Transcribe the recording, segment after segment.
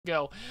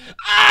Go.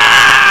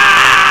 Ah!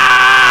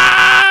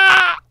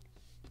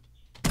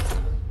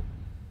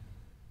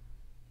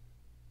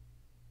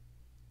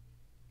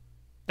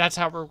 That's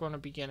how we're going to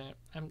begin it.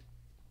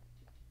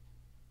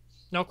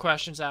 No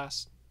questions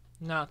asked.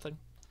 Nothing.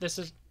 This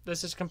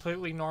is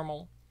completely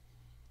normal.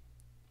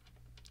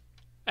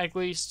 At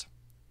least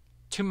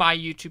to my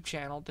YouTube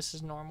channel, this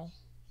is normal.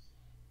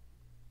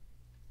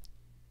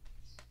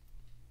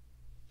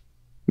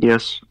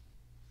 Yes.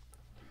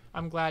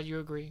 I'm glad you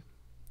agree.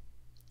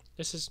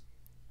 This is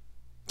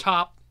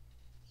top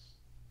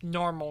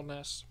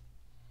normalness.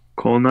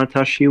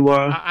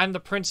 Konatashiwa. I'm the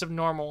prince of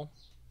normalness.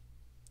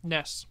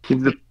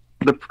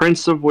 The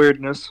prince of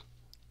weirdness.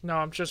 No,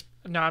 I'm just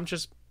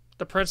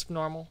the prince of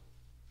normal.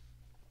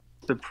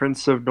 The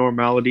prince of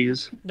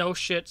normalities. No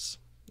shits,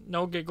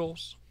 no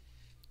giggles.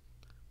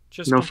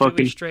 Just no completely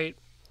fucking straight,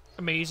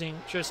 amazing,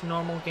 just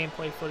normal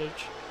gameplay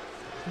footage.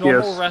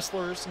 Normal yes.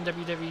 Wrestlers in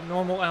WWE,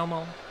 normal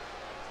Elmo.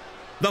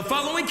 The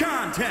following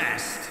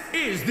contest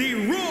is the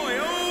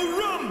Royal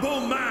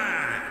Rumble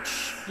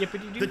match. The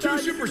two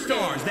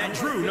superstars that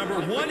drew number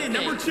 1 and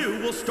number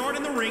 2 will start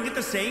in the ring at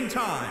the same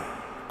time.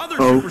 Other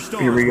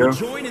superstars will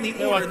join in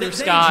the order that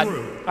they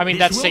drew. I mean,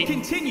 this that's will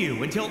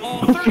continue until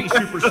all 30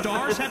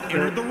 superstars have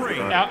entered the ring.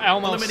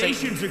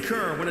 Eliminations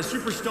occur when a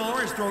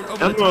superstar is thrown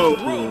over the top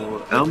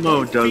rope.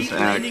 Elmo does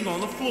act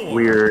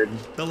weird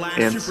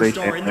and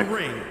superstar in the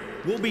ring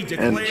will be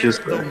declared and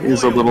just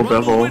is a little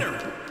devil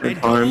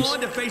at times.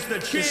 To face the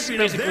champion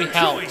of their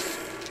choice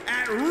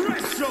at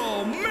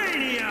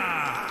WrestleMania.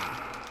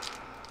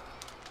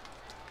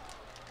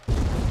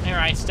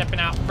 Alright, stepping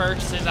out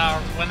first is our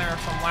winner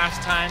from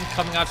last time,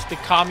 coming out to the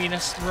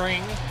communist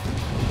ring.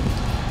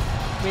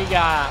 We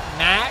got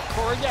Matt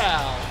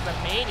Cordell, the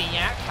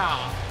Maniac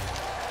Cop.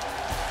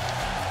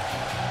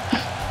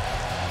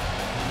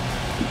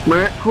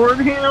 Matt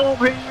Cordell,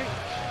 baby.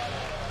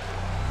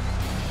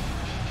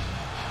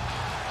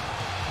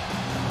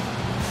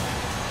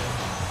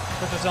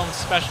 With his own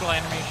special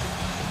animation.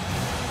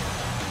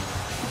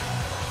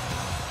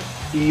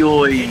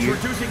 Yoy.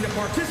 Introducing the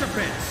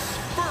participants.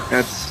 First,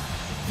 that's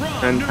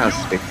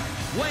fantastic.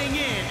 Weighing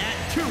in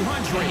at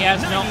 200. He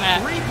has no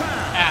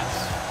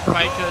ass,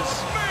 right?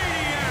 Because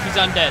he's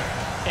undead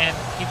and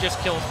he just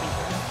kills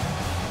people.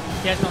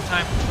 He has no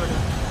time for Twitter.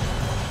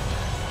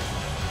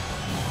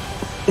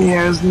 He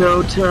has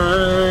no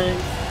time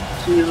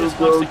to He just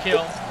wants to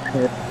kill.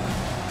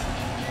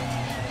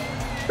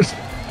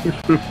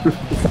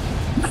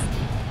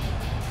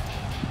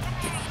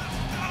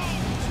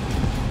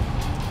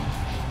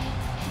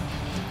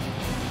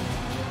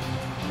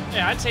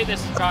 Yeah, I'd say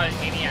this is probably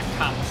Maniac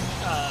Cop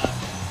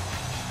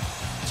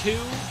 2,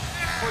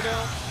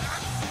 Cordell.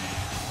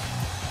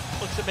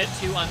 Looks a bit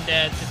too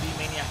undead to be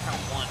Maniac Cop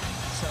 1,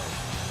 so...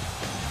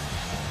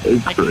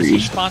 I guess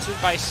he's sponsored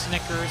by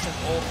Snickers and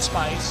Old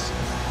Spice.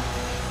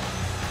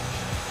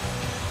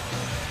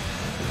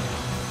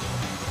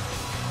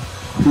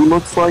 He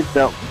looks like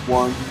that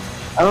one...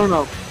 I don't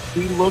know,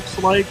 he looks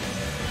like...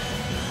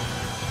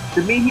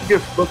 To me, he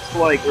just looks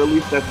like, or at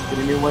least that's it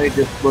anyway,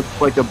 just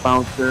looks like a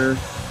bouncer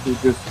who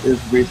just is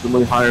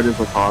recently hired as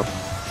a cop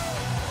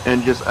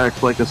and just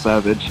acts like a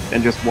savage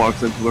and just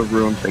walks into a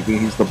room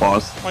thinking he's the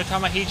boss. What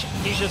time he's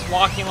just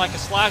walking like a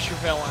slasher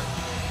villain.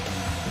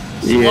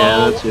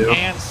 Yeah, Slow too.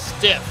 and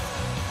stiff.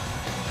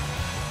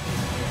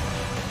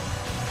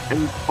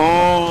 And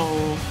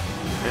tall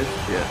as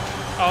shit.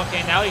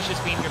 Okay, now he's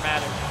just being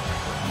dramatic.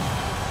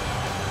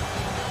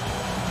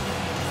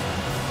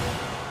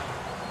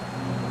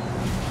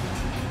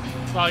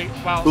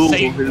 While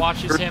Satan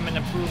watches him in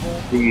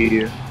approval.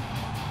 Yeah.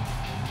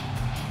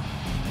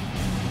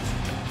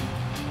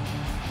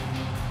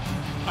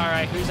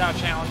 Alright, who's our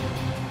challenger?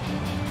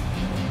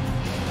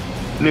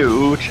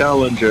 New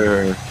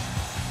challenger.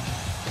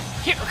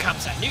 Here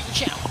comes a new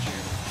challenger.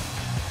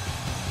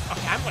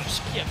 Okay, I'm gonna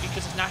skip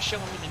because it's not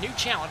showing me the new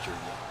challenger.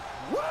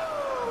 Woo!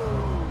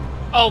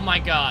 Oh my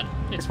god,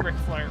 it's Ric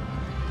Flair.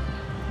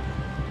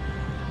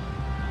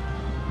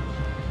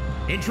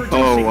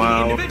 Introducing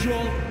the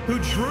individual who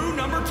drew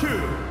number 2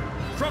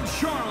 from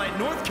Charlotte,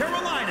 North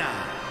Carolina,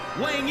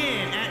 weighing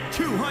in at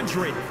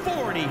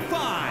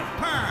 245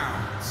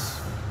 pounds.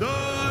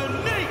 The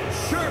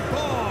Nature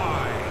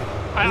Boy!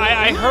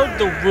 I heard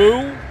the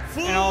woo,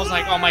 and I was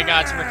like, oh my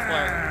god, it's Ric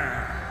Flair.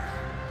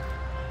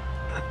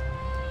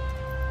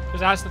 Because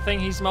that's the thing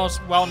he's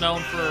most well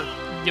known for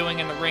doing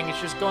in the ring, is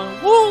just going,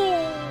 woo!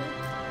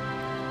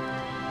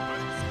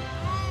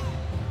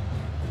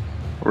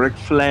 Ric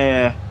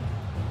Flair.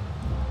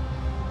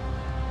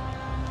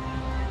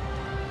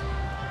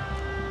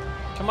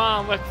 Come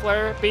on, Ric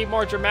Flair, be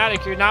more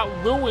dramatic. You're not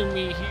wooing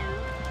me here.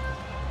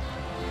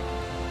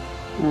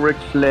 Ric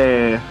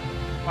Flair.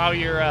 While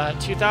your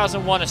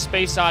 2001 A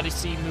Space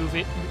Odyssey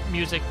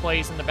music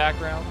plays in the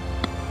background.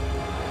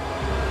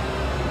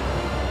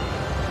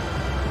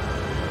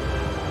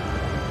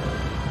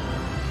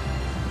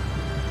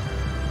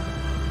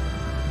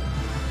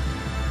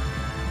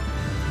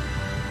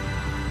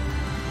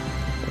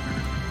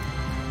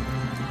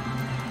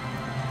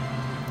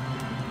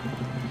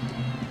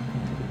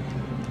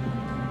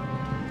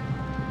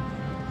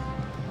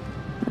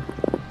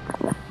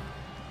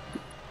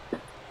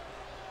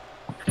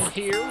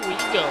 here we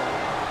go.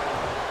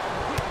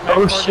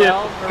 Oh Cordell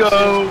shit,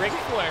 go! Ric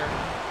Flair.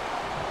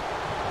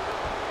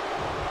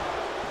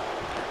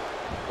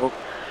 Oh,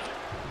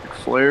 Ric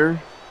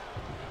Flair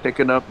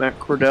picking up Matt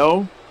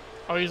Cordell.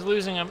 Oh, he's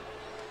losing him.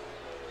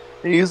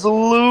 He's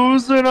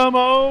losing him.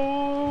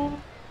 Oh!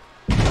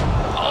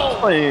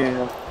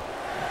 Slam.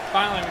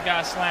 Finally, we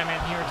got a slam in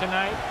here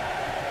tonight.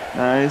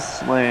 Nice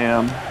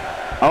slam.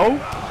 Oh!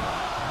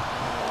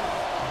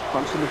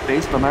 Punch in the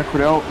face by Matt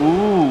Cordell.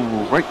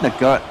 Ooh, right in the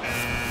gut.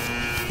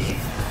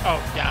 Oh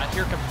god,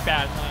 here comes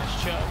Badlands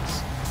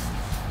Chugs.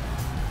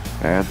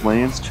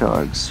 Badlands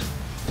Chugs.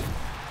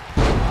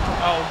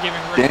 Oh,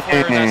 giving Ric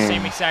Flair that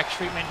same exact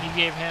treatment he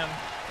gave him.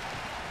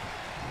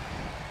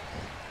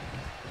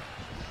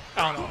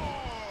 Oh no.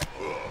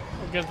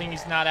 Well, good thing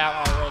he's not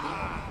out already.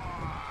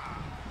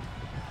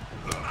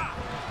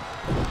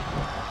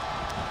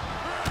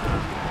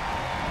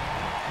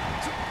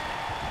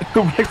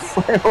 Ric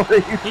Flair, what are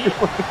you doing?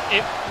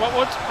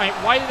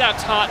 Why did that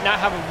taunt not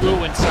have a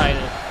woo inside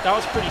it? That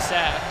was pretty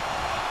sad.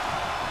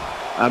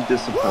 I'm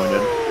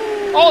disappointed.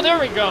 Oh, there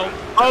we go.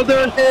 Oh,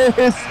 there it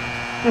is.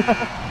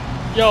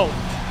 Yo,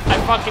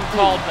 I fucking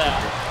called that.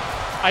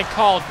 I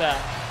called that.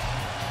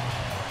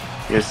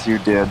 Yes, you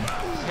did.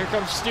 Here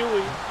comes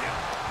Stewie.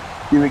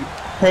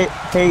 Hey,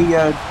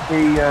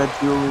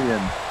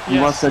 Julian. You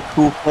Yes. want some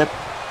cool flip?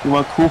 You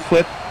want cool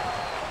flip?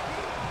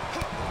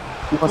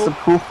 You want some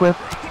cool flip?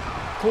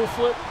 Cool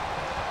flip?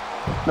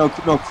 No,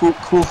 cool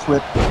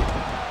flip.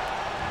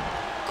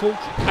 Cool.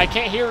 I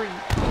can't hear you.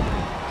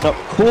 No,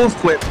 cool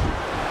flip.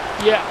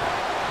 Yeah.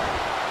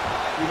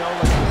 You know,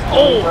 like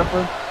Oh!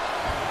 reference?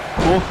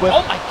 Cool flip.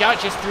 Oh my god,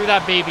 just threw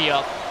that baby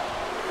up.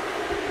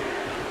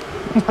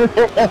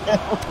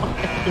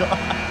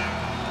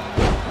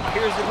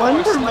 Here's the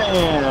Slender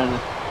Man.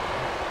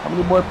 How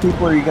many more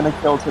people are you gonna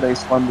kill today,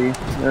 Slendy?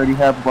 You already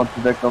have a bunch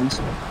of victims.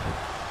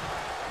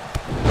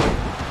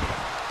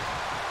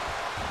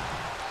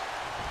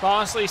 But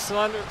honestly,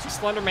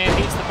 Slender Man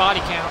needs the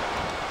body count.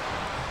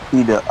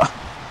 He does.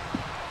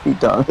 He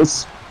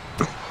does.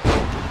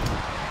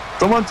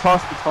 Someone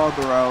toss the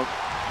toddler out.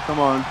 Come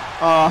on.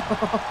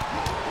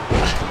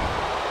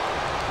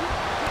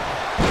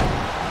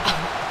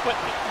 What?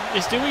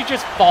 Is Dewey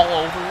just fall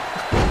over?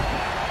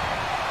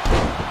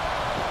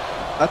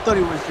 I thought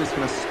he was just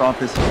gonna stomp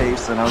his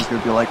face, and I was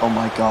gonna be like, "Oh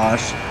my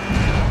gosh!"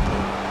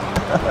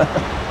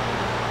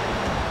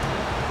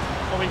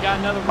 Well, we got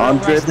another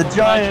Andre the wrestling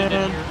Giant.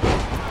 legend in here.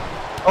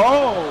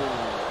 Oh!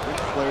 Ric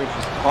Flair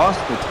just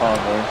tossed the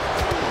toddler.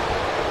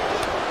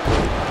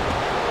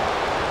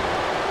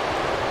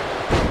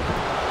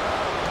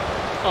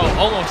 Oh,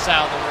 almost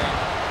out of the ring.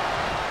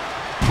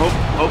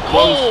 Oh,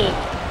 close.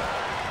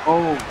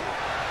 Oh,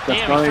 that's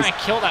damn, nice. he's trying to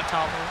kill that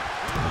toddler.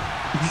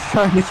 He's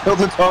trying to kill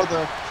the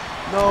toddler.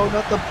 No,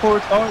 not the poor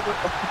toddler.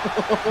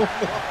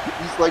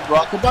 He's like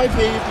rockabye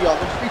baby on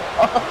the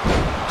treetop.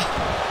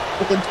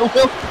 With a no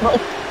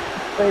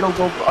fatal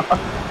go wrong.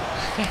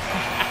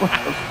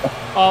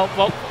 Oh,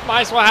 well,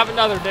 might as well have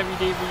another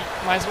WWE.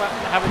 Might as well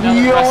have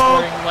another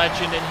wrestling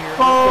legend in here.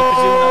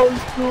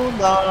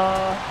 Yokozuna.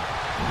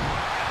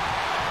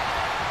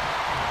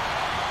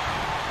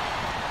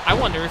 I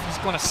wonder if he's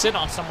going to sit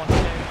on someone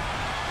today.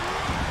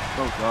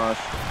 Oh gosh.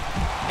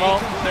 Well,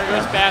 there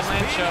goes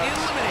Badlands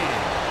Chugs.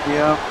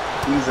 Yeah,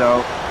 he's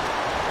out.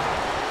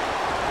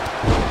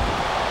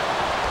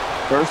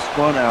 First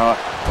one out.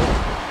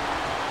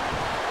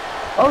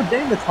 Oh,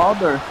 dang, the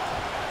toddler.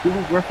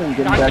 Steven Griffin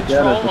getting Got back at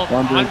us. control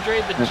of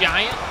Andre the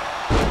Giant.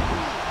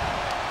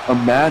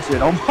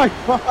 Imagine. Oh my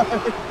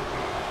god.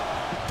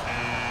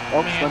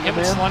 Oh, Man, him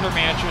and Slender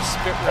Man just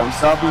spit Oh, roast.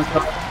 zombies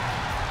up.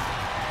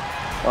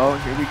 Oh,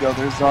 here we go.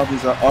 There's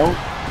zombies up. Oh,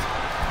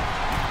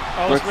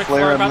 Ric Ric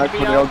Flair and about Matt to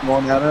be Cordell out?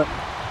 going at it.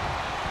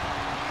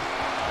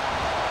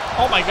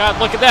 Oh my god,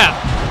 look at that.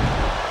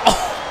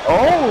 Oh,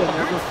 and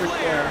there goes Ric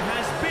Flair.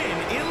 has been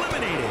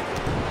eliminated.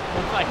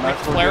 Looked like Matt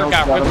Ric Flair Cordell's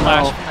got got him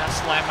whiplash out. from that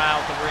slam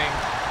out of the ring.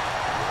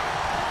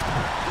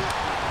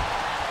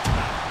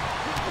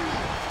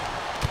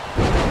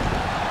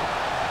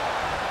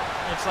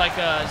 It's like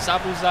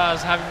Zabuza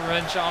is having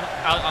revenge out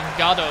on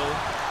Gado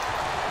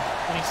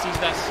when he sees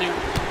that suit.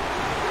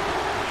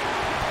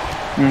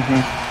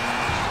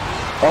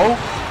 Oh,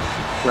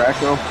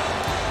 Draco.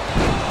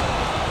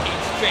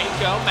 It's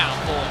Draco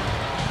Malfoy.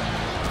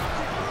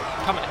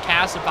 Coming to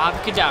cast a Bobby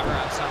Cadabra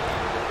on something.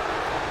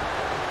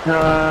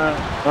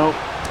 Oh.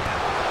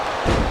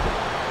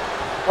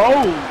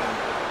 Oh!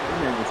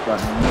 Man, just got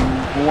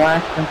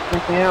whacked and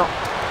freaking out.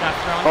 Got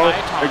thrown Oh, by a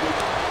toddler.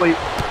 wait.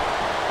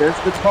 There's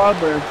the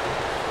toddler.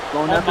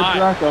 Going Oh after my.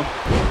 Draco.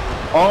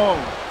 Oh!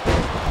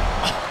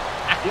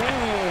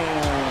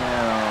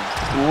 Damn!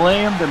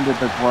 Slammed him to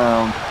the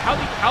ground. How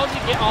does he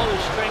get all his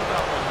strength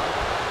up?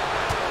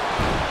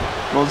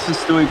 Well, this is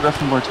Stewie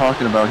Griffin we're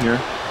talking about here.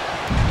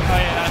 Oh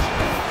yeah, that's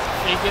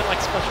they get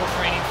like special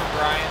training for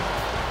Brian.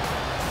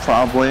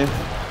 Probably.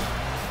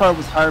 Probably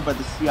was hired by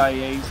the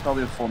CIA. He's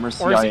probably a former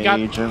CIA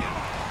agent.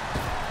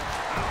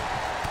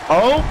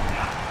 Oh!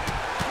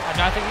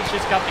 I think he's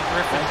just got the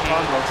Griffin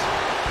genes.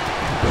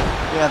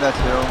 Yeah, that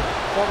too.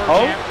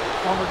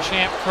 Former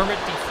champ Kermit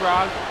the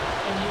Frog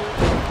in here.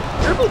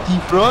 Kermit the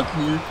Frog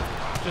here.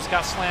 Just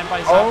got slammed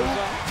by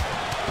Zabuza.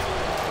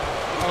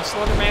 Oh,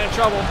 Slender Man in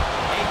trouble.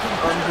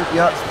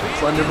 Yep,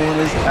 Slender Man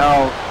is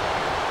out.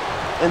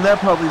 And that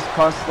probably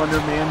cost Slender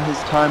Man his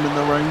time in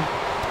the ring.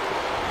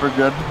 For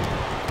good.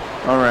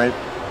 Alright.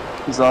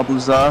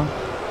 Zabuza.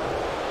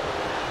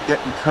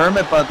 Getting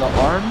Kermit by the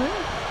arm there?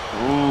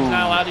 Ooh. He's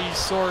not allowed to use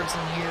swords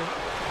in here.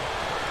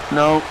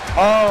 No.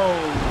 Oh!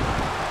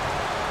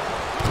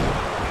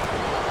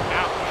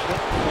 Ouch.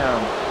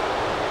 Damn.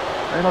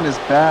 Right on his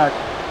back.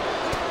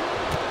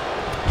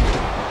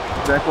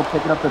 Draco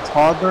picking up the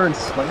toddler and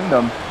slammed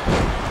him.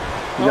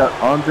 He got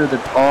Andre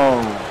the...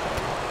 Oh.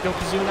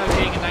 Yokozuna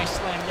getting a nice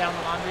slam down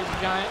on Andre the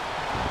Giant.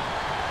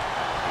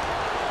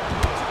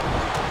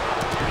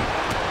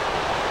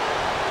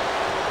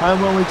 Time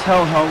will only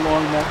tell how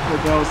long that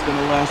Cordell is going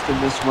to last in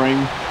this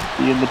ring,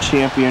 being the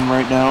champion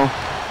right now.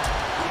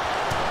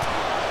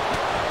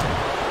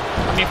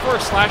 I mean, for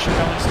a slasher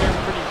gun, he's doing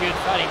pretty good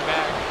fighting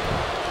back.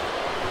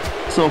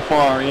 So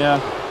far,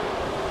 yeah.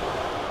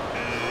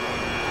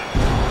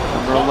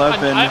 Number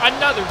 11.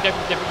 Another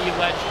WWE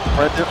legend.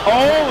 Right there.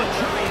 Oh!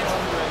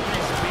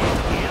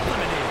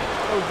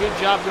 Oh, good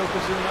job,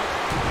 Yokozuna.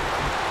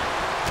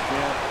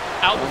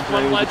 Yeah. Out with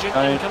one legend,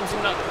 in comes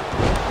another.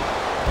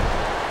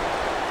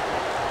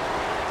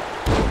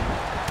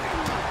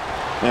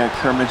 Yeah,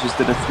 Kermit just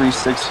did a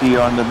 360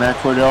 on the Matt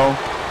Cordell.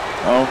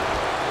 Oh.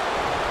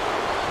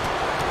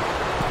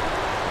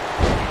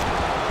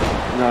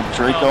 Now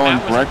Draco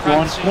and Breck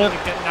on him.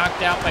 Get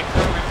knocked out by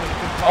Kermit with a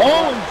good call.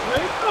 Oh,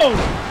 Draco!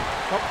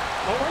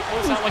 Oh,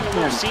 is that like a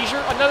little seizure?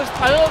 Another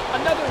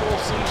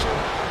little seizure.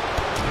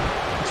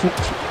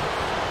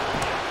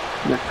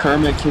 Yeah,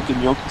 Kermit kicking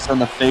Yokis on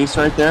the face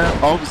right there.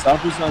 Oh,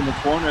 Zabuza in the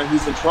corner.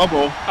 He's in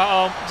trouble.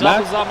 Uh-oh.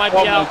 Zabuza might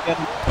be out.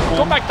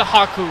 Go back to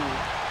Haku.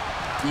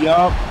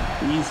 Yup.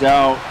 He's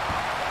out.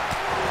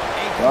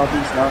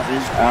 Zabuza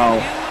is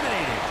out.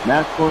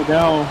 Matt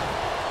Cordell.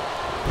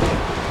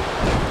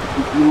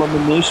 The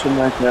elimination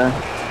right there.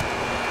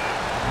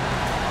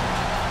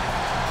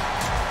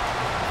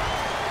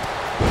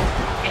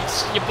 It's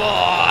your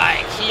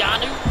boy,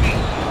 Keanu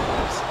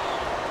Reeves.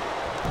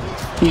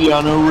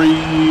 Keanu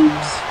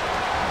Reeves.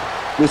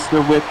 Mr.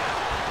 Wick.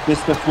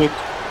 Mr. Fwick.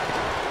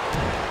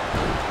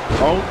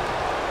 Oh.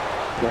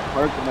 Got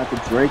hurt at the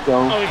Draco.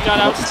 Oh, he got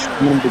out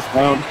soon.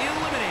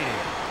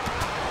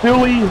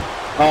 Philly.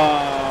 Oh,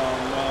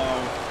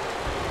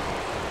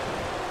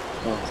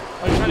 no. Oh,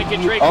 he's trying to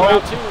get Draco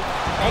out, too.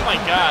 Oh, my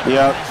God.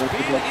 Yeah.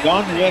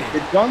 John Wick.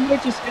 Did John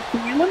Wick just hit the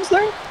Whelans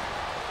there?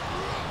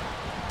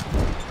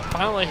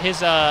 Finally, his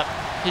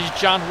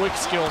John Wick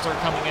skills are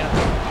coming in.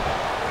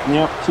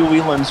 Yep, 2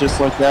 Whelans just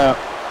like that.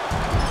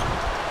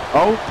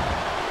 Oh.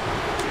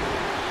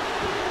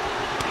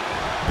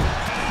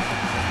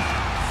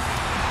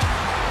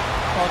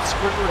 Oh, it's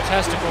Squidward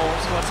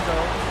testicles. Let's go.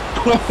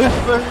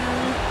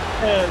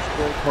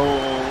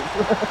 Testicles.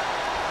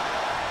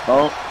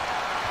 Oh.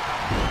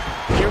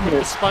 Here with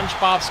the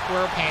SpongeBob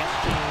SquarePants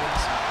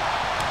jeans.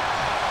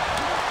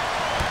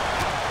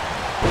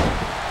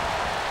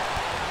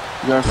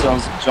 We got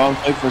ourselves John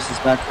Wick versus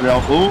Matt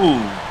Cordell. Ooh.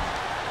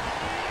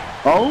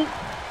 Oh.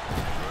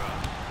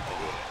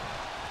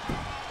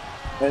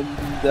 And,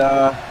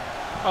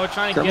 oh,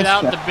 trying to get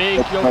out the big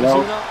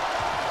Yokozuna.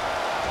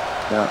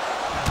 Yeah.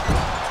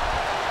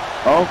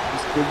 Oh,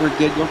 this Squidward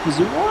get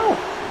Yokozuna out.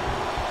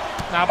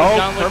 Now, but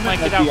John Wick might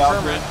get out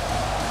Kermit.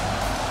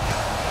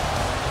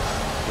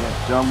 Yeah,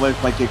 John Wick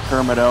might get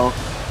Kermit out.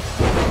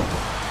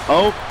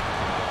 Oh.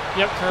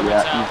 Yep,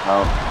 Kermit's out. He's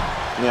out.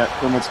 Yeah,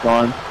 Kermit's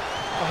gone.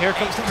 Well, here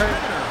comes Kurt.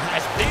 I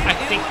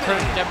think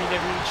Kurt,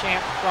 WWE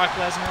champ, Brock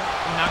Lesnar.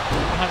 I'm not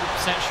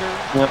 100% sure.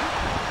 Yep.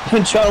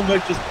 And John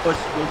Wick just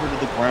pushed over to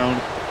the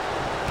ground.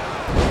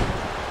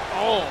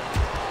 Oh.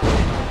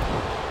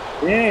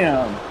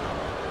 Damn.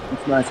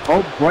 That's nice.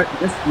 Oh, Brett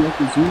missed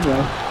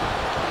Yokozuna.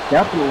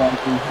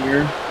 Capitalizing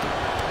here.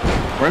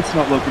 Brett's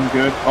not looking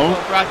good. Oh.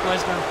 Well, Brock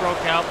Lesnar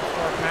broke out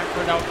before Matt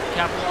Cordell could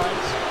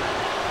capitalize.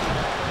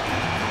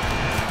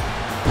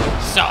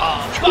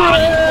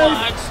 Somebody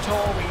once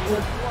told me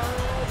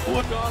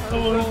what's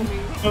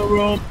gonna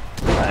roll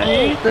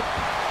me.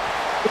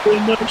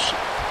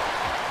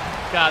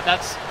 God,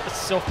 that's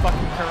so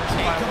fucking cursed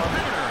by love.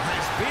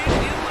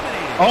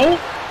 Oh!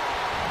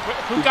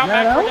 Who got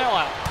Matt Cordell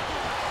out?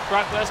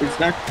 Brock Lesnar?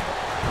 Exactly.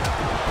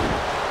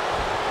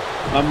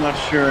 I'm not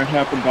sure. It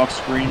happened off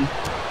screen.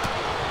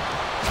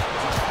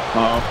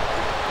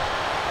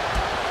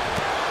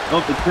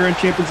 Oh, the current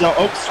champion's out.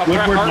 Oh,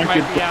 Squidward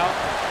might be out.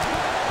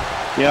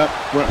 Yeah,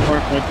 Bret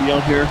Hart might be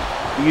out here.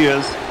 He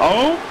is.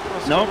 Oh!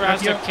 No,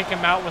 has to kick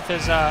him out with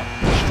his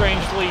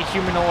strangely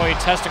humanoid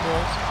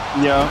testicles.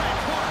 Yeah,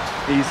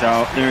 he's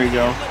out. There you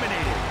go.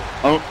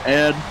 Oh,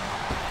 Ed.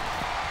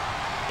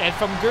 Ed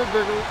from Good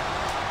Burger.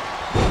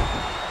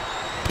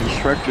 And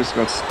Shrek just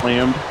got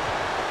slammed.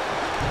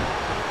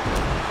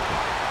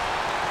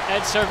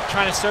 Ed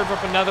trying to serve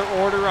up another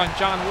order on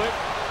John Wick.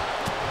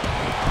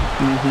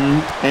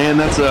 And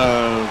that's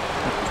a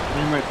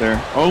And right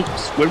there. Oh,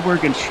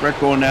 Squidward and Shrek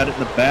going at it in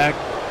the back.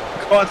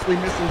 Costly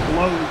missing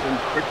blows and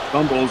quick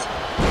fumbles.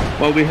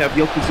 Well, we have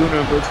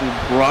Yokozuna versus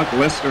Brock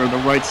Lesnar on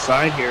the right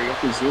side here.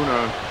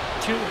 Yokozuna.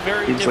 Two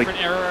very different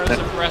eras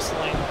of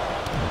wrestling,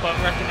 but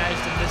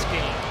recognized in this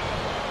game.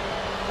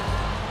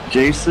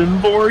 Jason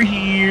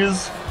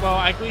Voorhees. Well,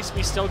 at least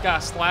we still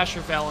got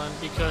Slasher Villain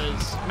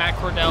because Matt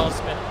Cordell's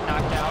been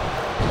knocked out.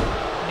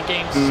 And the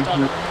game's stuck a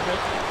little bit.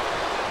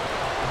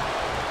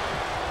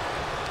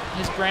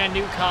 His brand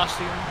new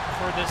costume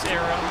for this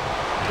era,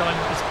 going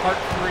with his Part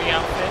 3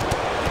 outfit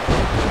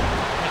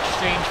in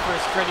exchange for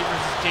his Freddy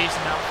vs.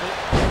 Jason outfit.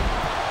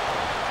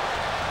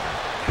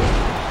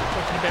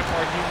 Looking a bit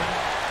more human.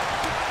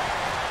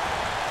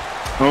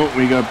 Oh,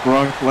 we got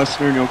Brock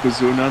Lesnar and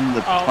Yokozuna on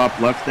the top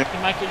left there. He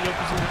might get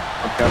Yokozuna.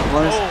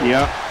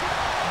 Yeah.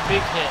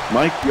 Big hit.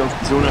 Mike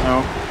Yokozuna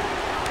out.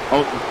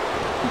 Oh,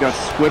 we got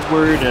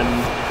Squidward and...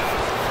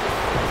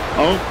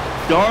 Oh,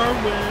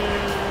 Darwin!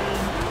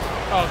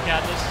 Oh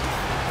god, this...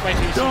 Wait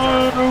till you see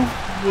Darwin!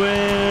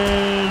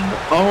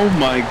 Oh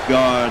my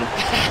god.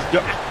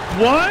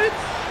 What?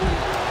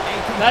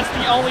 That's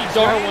the only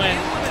Darwin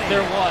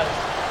there was.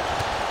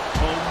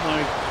 Oh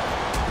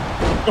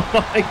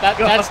my god.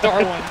 That's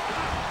Darwin.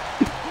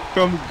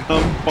 From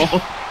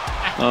Gumball.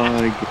 Oh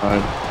my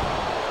god.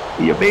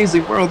 The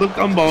amazing world of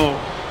Gumball.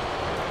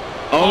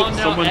 Oh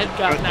no, Ed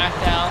got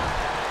knocked out.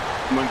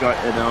 Someone got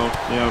Ed out,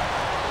 yep.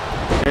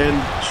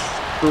 And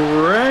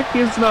Shrek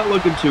is not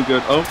looking too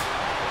good. Oh,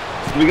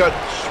 we got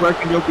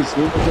Shrek and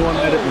Yokozuna going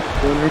at it in the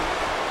corner.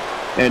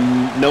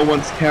 And no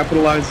one's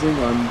capitalizing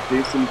on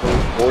Jason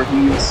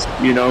Voorhees,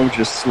 you know,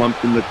 just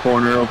slumped in the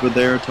corner over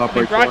there, top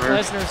right corner. Brock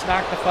Lesnar's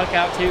knocked the fuck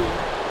out too.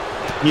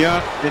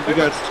 Yeah, and we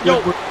got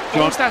Yo, what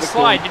was that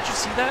slide? Did you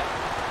see that?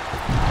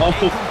 Oh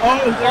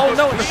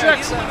no,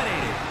 Shrek's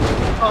eliminated.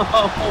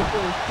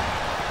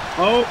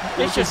 Oh,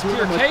 it's just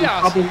pure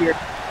chaos.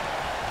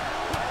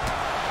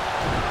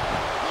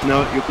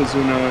 No,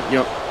 Yokozuna,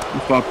 yep, he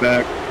fought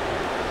back.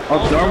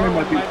 Oh, Darwin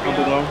might be in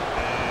trouble though.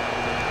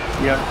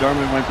 Yeah,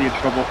 Darwin might be in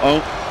trouble.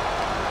 Oh,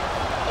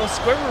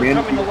 Squidward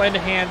coming to lend a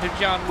hand to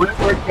John Wick.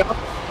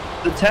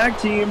 The tag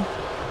team.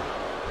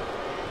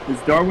 Is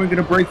Darwin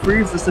gonna break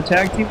free? Is this a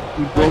tag team?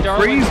 He broke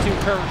free. Too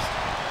cursed.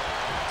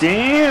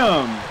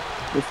 Damn!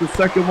 It's the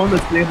second one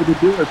that's been able to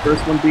do it.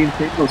 First one being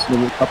Thanos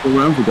a couple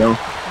rounds ago.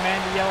 Man,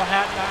 the yellow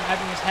hat not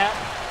having his hat.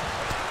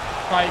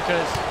 Probably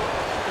because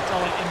it's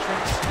only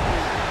entrance.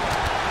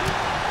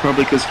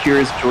 Probably because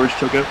Curious George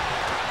took it.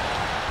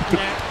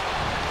 Yeah.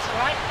 That's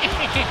right.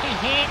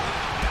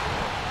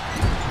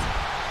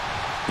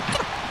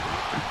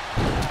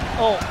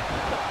 Oh.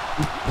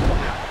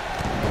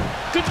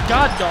 Good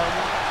God,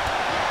 Darwin.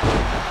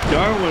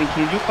 Darwin,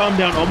 can you calm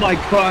down? Oh my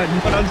god,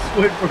 not on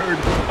Squidward.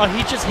 Oh,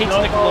 he just hates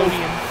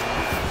Nickelodeon.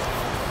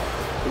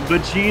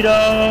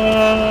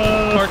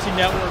 Vegeta! Cartoon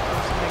Network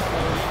versus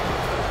Nickelodeon.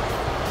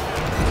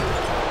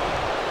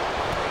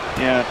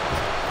 Yeah.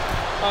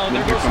 Oh,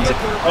 there goes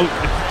Squidward. Oh,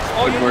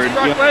 you Squidward.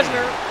 Brock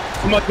Lesnar.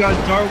 Oh my god,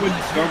 Darwin,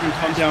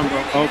 calm down,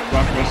 bro. Oh,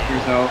 Brock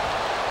Lesnar's out.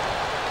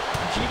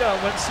 Vegeta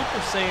went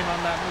Super Saiyan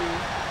on that move.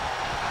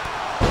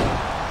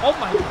 Oh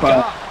my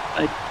god.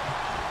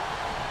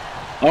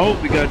 Oh,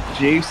 we got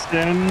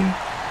Jason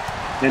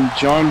and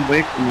John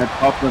Wick in the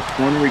top left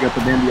corner. We got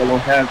the man in the yellow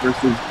hat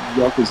versus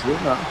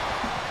Yokozuna.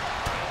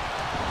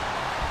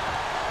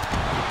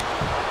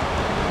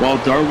 While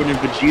Darwin and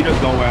Vegeta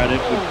go at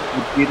it,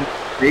 with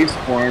Vegeta's face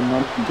form,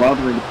 not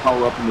bothering to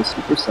power up in the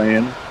Super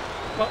Saiyan.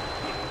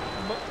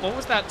 What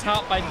was that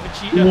top by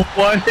Vegeta?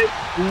 What?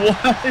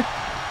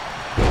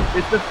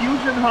 It's the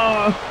fusion,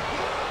 huh?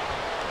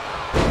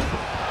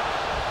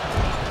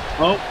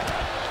 Oh.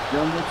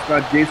 John Wick's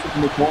got Jason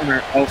in the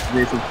corner. Oh,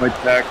 Jason fights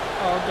back.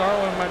 Oh,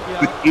 Darwin might be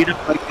out. Vegeta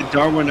like the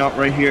Darwin out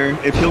right here.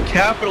 If he'll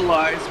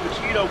capitalize,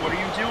 Vegeta, what are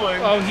you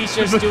doing? Oh, he's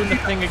just doing the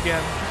thing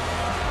again.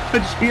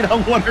 Vegeta,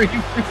 what are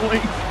you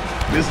doing?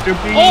 Mr.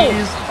 Beast. Oh,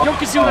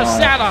 Yokozuna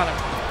sat on him.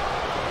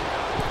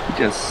 He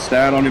just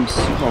sat on him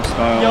sumo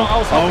style. Yo, I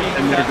was hoping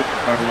and there goes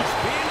Darwin.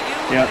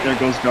 Yeah, there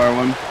goes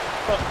Darwin.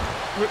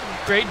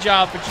 Great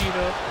job,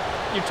 Vegeta.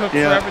 You took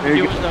forever to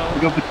do it, though.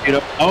 Go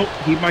Vegeta. Oh,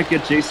 he might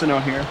get Jason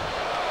out here.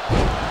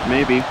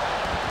 Maybe.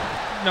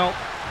 Nope.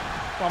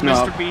 Well,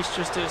 Mr. Beast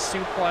just did a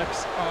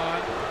suplex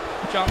on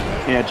John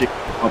Wick. Yeah, Jason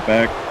got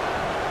back.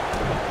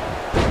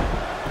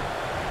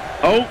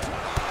 Oh!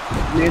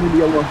 Man in the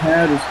yellow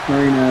hat is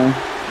trying to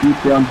beat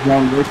down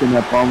John Wick in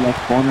that bottom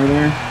left corner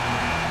there.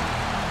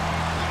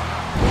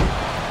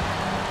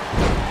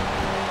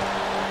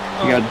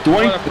 Oh, you got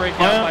Doink. What a breakout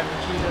by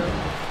Vegeta.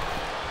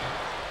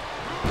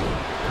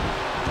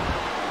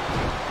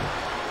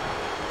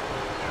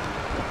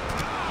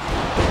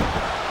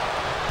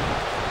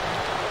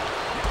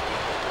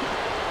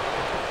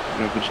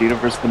 Vegeta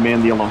versus the man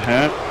in the yellow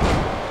hat.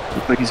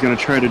 Looks like he's going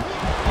to try to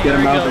get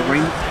him out of the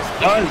ring.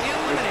 Does.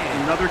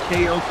 Another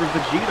KO for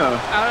Vegeta.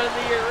 Out of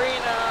the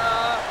arena.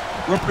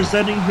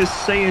 Representing his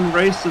Saiyan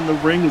race in the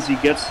ring as he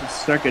gets his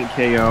second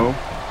KO,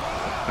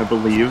 I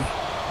believe.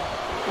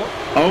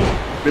 Oh,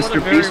 Mr.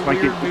 Beast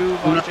might get move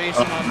on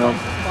Jason on no.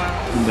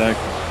 wow. Back.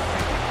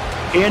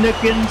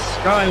 Anakin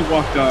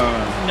Skywalker.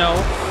 No,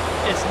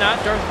 it's not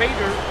Darth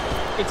Vader.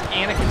 It's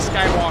Anakin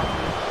Skywalker.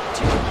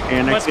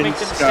 Let's make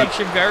the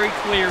distinction very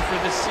clear for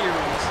this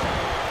series.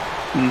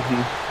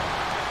 Mm-hmm.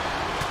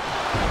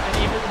 And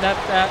even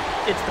that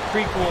it's the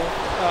prequel.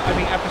 I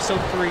mean,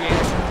 Episode 3,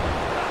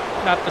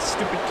 Anakin. Not the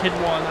stupid kid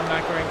one. I'm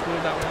not going to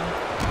include that one.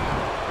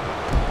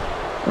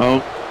 Oh.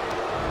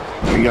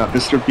 We got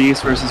Mr.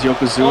 Beast versus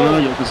Yokozuna.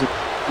 Oh. Yokozuna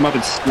come up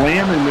and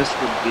slamming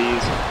Mr.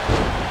 Beast.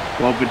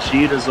 While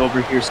Vegeta's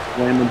over here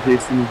slamming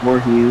Jason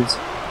Voorhees.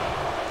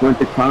 Went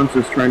the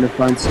Concer's trying to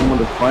find someone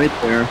to fight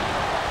there.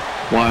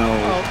 While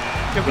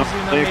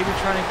Yokozuna maybe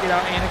trying to get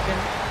out Anakin.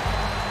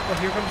 Well,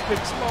 here comes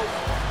Big Smoke.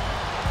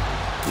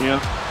 Yeah.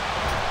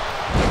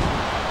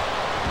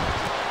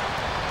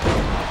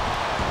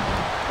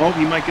 Oh,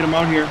 he might get him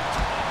out here.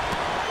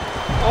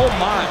 Oh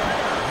my.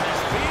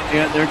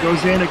 Yeah, there goes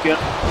Anakin.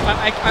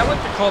 I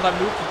like to call that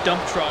move the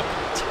dump truck.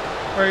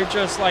 Where he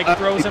just like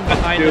throws him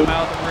behind him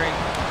out of the ring.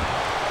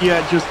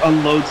 Yeah, just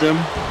unloads him.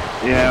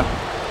 Yeah.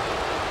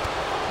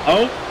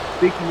 Oh,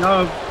 speaking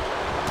of,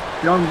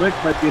 John Wick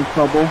might be in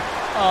trouble.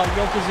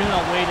 Yokozuna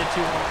waited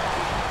too long.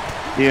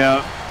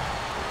 Yeah.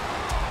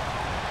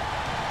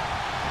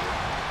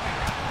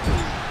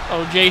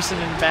 Oh, Jason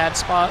in bad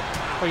spot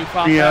where you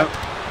fought back.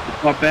 He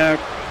fought back.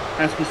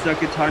 That's the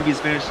second time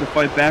he's managed to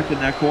fight back in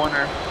that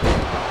corner.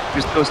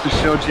 You're supposed to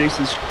show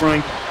Jason's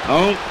strength.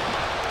 Oh.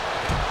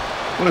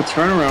 What a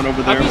turnaround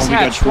over there. He's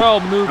had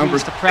 12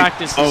 movies to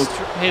practice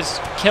his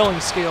killing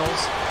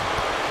skills.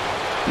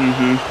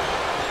 Mm-hmm.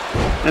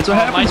 That's what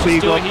happens when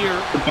you go here.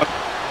 A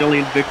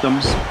billion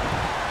victims.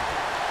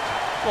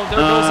 Well, there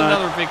goes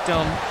another victim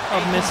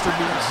of Mr.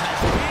 Beast.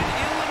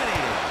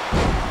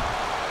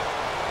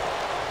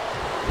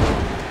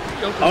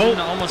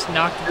 Yokozuna almost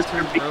knocked him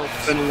through the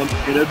ropes. Been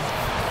eliminated.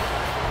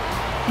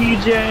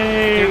 TJ!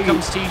 Here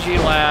comes TJ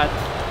Ladd,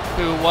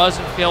 who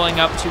wasn't feeling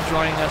up to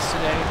joining us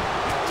today.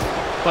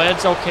 But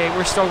it's okay,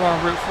 we're still going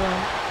to root for him.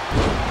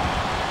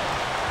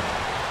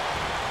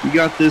 You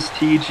got this,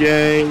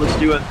 TJ. Let's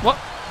do it.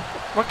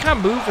 What kind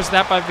of move was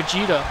that by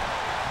Vegeta?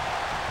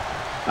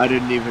 I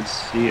didn't even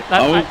see it.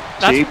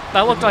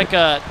 That looked like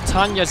a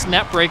Tanya's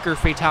Netbreaker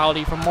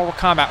fatality from Mortal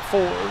Kombat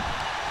 4.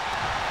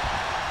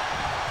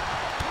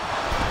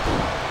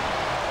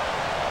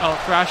 Oh,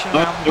 thrashing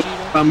down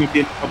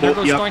Vegeta. There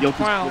goes Doink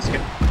Clown.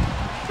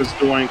 Was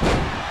Doink.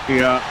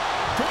 Yeah.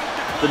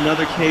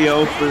 Another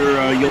KO for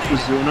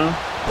Yokozuna.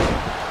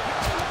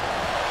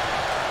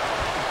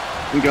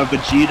 We got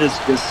Vegeta's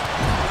just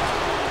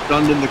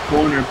stunned in the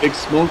corner. Big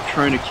Smoke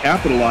trying to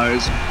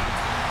capitalize.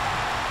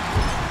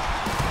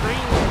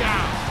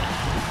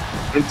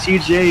 And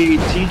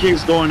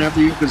TJ's going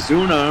after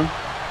Yokozuna,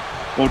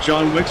 while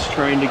John Wick's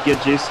trying to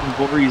get Jason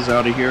Voorhees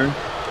out of here.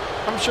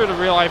 I'm sure the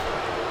real life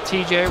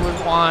TJ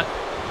would want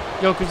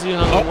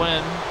Yokozuna to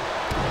win.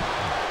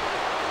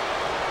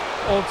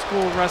 Old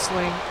school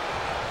wrestling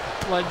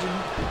legend.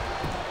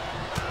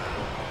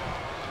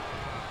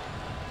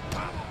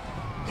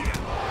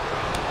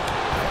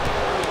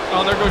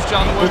 Oh, there goes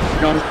John Wick.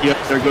 Yep,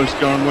 there goes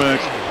John Wick.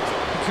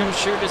 He couldn't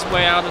shoot his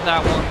way out of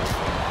that one.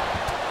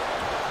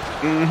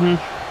 Mm-hmm.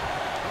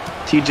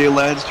 TJ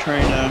Ladd's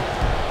trying to...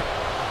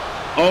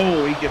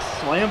 Oh, he gets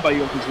slammed by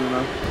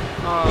Yokozuna.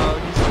 Oh,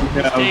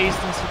 he's dazed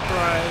and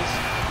surprised.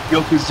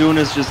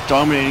 Yokozuna's just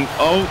dominating.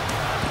 Oh!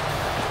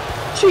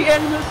 She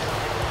ended this!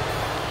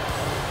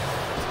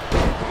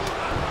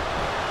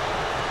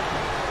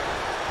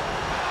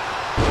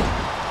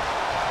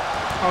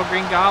 Oh,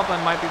 Green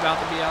Goblin might be about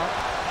to be out.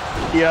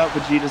 Yeah,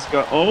 Vegeta's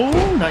got... Oh,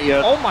 not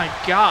yet. Oh my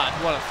god,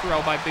 what a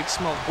throw by Big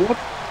Smoke. What?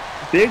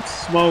 Big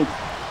Smoke.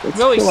 Let's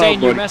really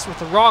saying you messed with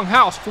the wrong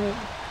house, fool.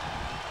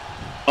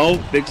 Oh,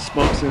 Big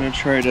Smoke's gonna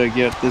try to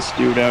get this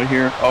dude out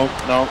here. Oh,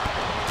 no.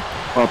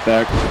 Pop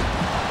back.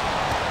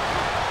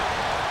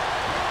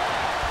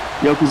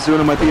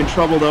 Yokozuna might be in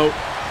trouble, though.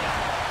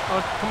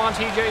 Oh, come on,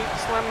 TJ.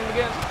 Slam him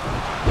again.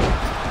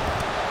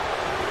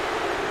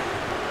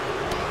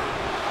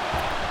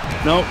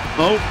 No.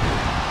 Oh.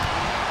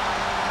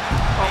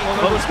 Oh, well,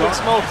 there was Big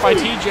Smoke by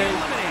TJ.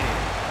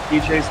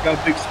 TJ's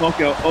got Big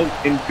Smoke out. Oh,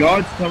 and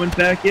God's coming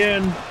back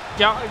in.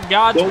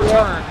 God's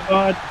return.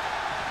 God.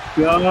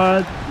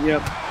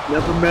 Yep.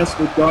 Never mess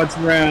with God's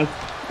wrath.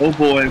 Oh,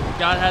 boy.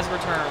 God has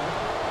returned.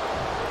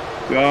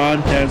 God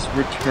has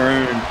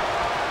returned.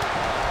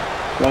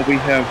 Well, we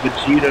have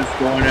Vegeta's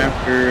going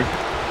after a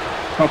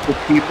couple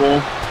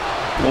people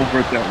over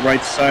at that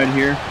right side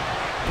here.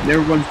 And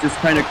everyone's just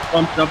kind of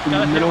clumped up in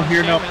the middle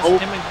here now. Oh.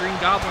 Him and Green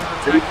Goblin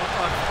are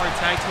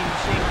tag team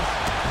machines.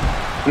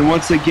 And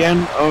once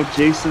again, oh,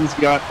 Jason's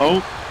got,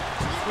 oh.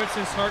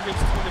 Switching targets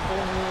to the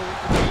vulnerable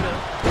Vegeta.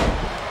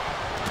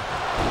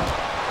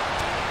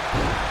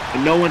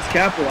 And no one's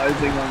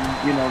capitalizing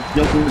on, you know,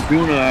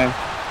 Yokozuna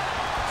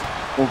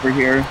over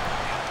here.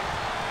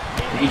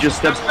 He just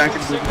steps back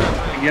into the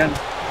again.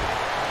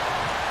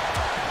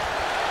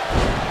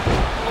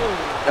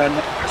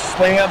 Another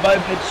slam by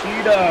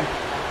Vegeta. I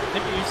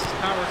think he used his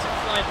power to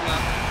fly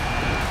now.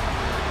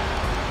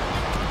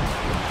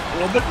 A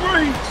little bit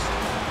right.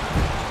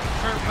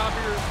 Current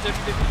popular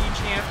WWE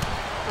champ.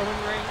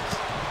 Roman Reigns.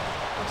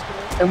 Let's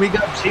go. And we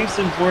got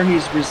Jason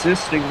Voorhees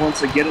resisting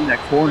once again in that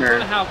corner. We're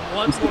gonna have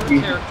one more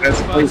character,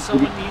 but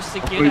someone needs to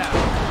get out.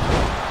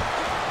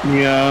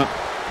 Yeah.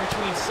 Which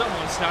means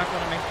someone's not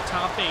gonna make the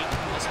top 8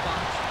 in this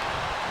bunch.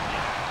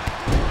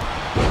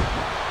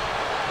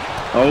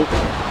 Oh.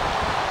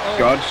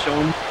 God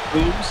showing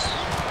moves.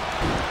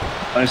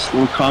 Nice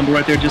little combo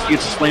right there. Just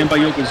gets slammed by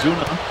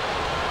Yokozuna.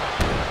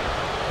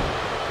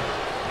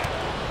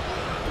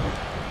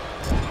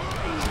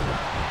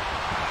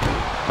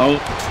 Oh.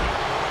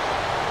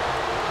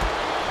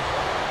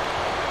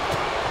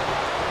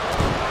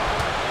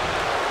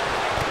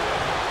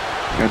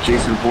 Got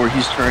Jason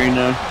Voorhees trying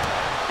to.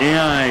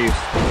 Nice.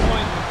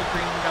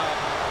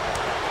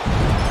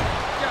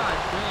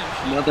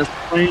 Another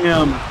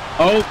slam.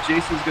 Oh,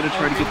 Jason's gonna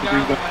try to get the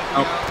green gun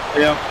out.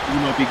 Yeah, he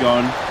might be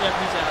gone. Yep,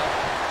 he's out.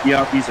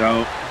 Yeah, he's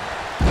out.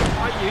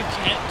 Oh, you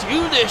can't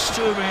do this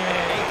to me.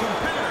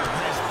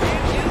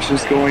 Which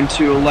is going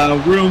to allow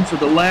room for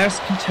the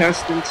last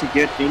contestant to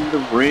get in the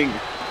ring.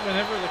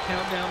 Whenever the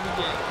countdown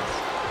begins.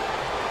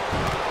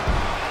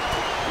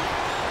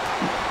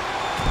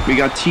 We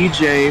got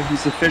TJ,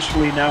 who's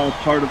officially now a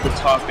part of the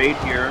top 8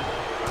 here.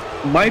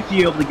 Might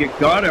be able to get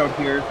God out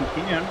here if he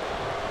can.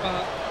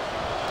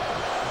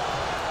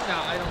 No,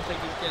 I don't think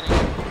he's getting it.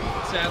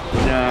 Sadly.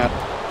 Nah.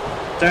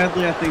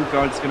 Sadly, I think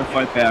God's gonna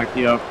fight back.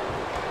 Yep.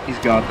 He's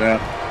got that.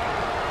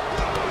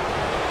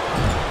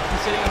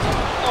 He's sitting on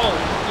something. Oh,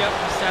 yep,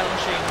 he's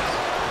saddling Sheamus.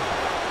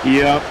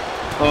 Yep.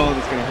 Oh,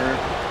 that's gonna hurt.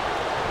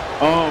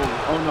 Oh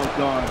no,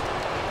 God.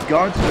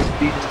 God's just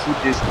beating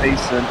TJ's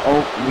face in.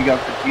 Oh, we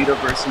got Vegeta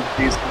versus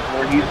Jason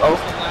Voorhees. Oh,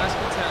 the last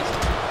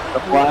contestant.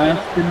 The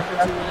last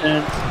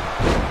contestant.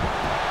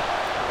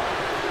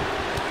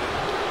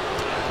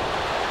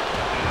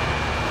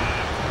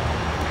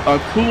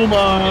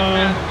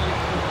 Akuma!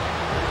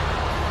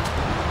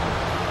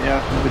 Yeah,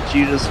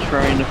 Vegeta's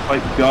trying to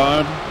fight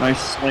God.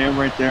 Nice slam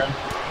right there.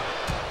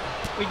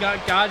 We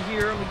got God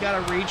here, and we got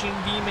a Raging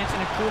Demon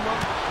in Akuma,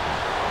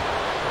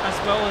 as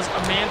well as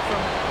a man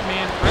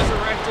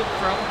resurrected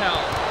from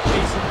hell,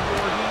 Jason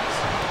Voorhees.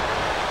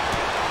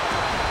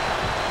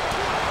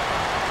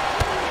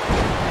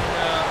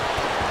 And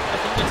I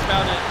think that's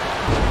about it.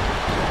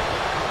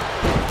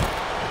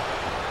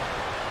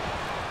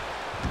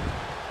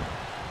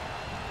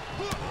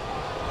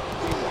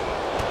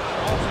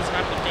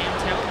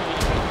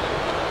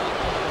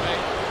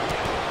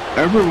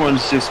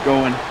 Everyone's just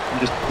throwing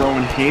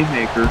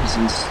haymakers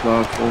and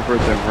stuff over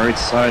at the right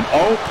side.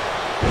 Oh,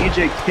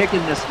 TJ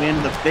kicking this man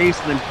in the face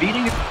and then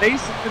beating his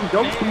face and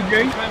go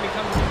TJ. Trying to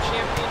become the new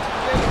champion,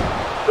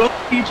 TJ. Go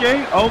TJ.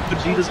 Oh,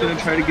 Vegeta's gonna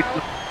try to get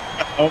the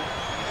out.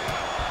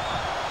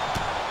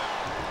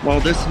 Well,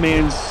 this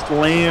man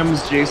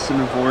slams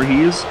Jason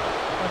Voorhees. I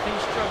think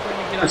he's struggling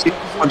to get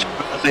up. Punch him in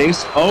the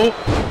face. Oh.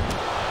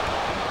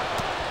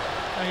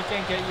 No, he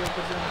can't get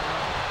Yokozuna out.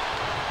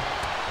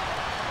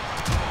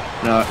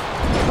 No,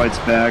 fights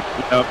back.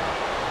 Yep. Oh,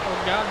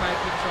 God might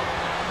be in trouble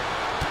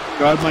now.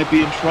 God might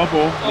be in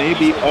trouble.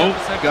 Maybe. Oh,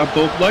 got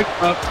both legs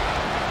up.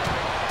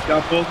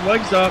 Got both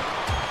legs up.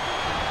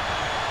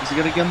 Is he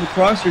gonna get him the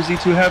cross, or is he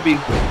too heavy? Is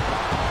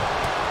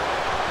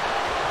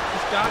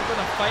God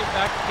gonna fight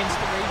back against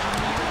the Raging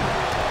Demon?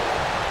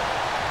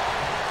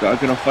 God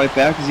gonna fight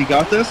back? Has he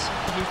got this?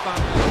 He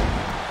fought back.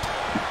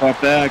 He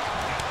fought back.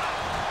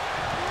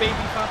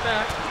 Baby fought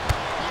back.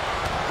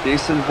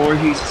 Jason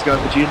Voorhees has got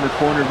Vegeta in the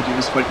corner,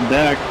 Vegeta's fighting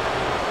back.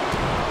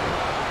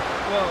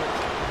 Whoa.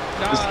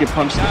 Just get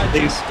punched in the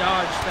face.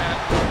 Dodge that.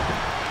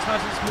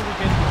 Touches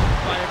moving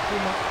by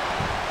Akuma.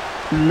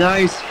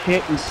 Nice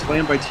hit and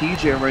slam by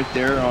TJ right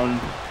there on.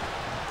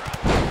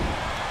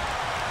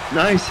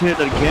 Nice hit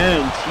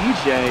again,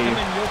 TJ.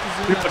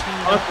 Pretty much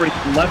conquering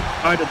the left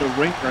side of the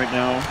ring right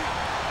now.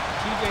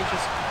 TJ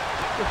just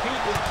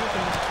repeatedly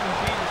kicking the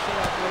shit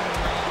out of Roman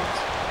Reigns.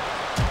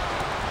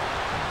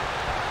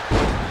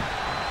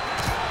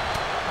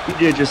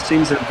 TJ just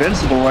seems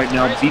invincible right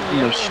now, beating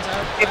the shit.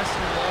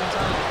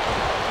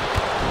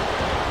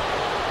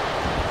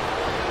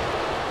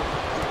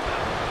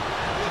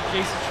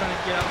 Jason's trying to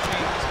get out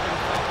Sheamus, but he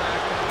fought back.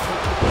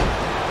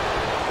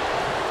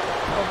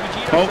 Oh,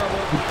 Vegeta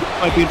trouble.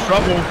 Might be in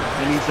trouble,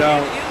 and he's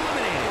out.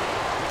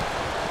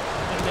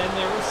 And then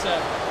there was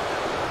Seth.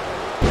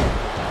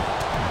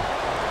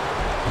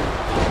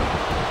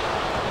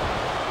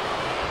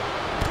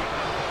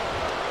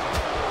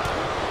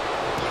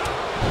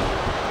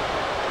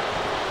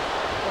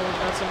 Oh, we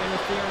got some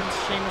interference.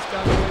 Sheamus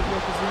got away with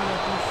Yokozuna,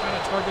 who's trying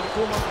to target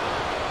Akuma.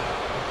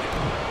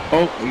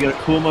 Oh, we got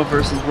Akuma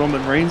versus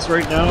Roman Reigns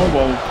right now.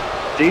 Well,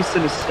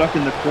 Jason is stuck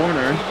in the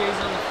corner.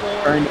 TJ's on the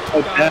floor. Trying to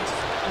put that. In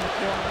the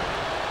corner.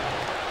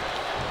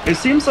 It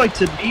seems like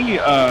to me,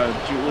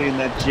 Julian,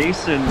 that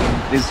Jason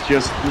is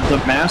just the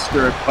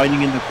master at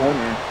fighting in the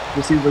corner.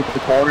 It seems like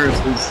the corner is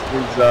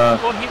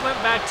Well, he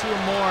went back to a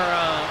more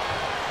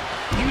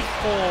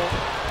youthful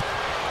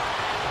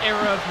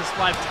era of his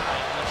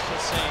lifetime, let's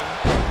just say.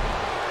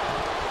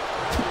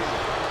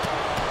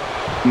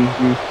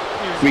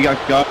 We got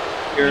God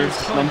here,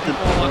 slumped in the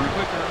corner.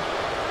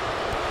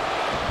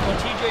 Well,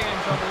 TJ in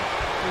trouble.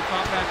 He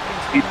fought back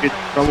against He Roman did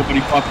Reigns. trouble, but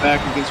he fought back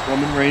against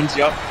Roman Reigns.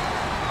 Yep.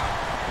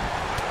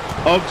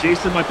 Oh,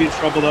 Jason might be in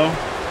trouble though.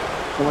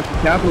 So like to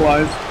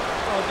capitalize.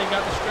 Oh, they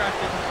got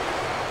distracted.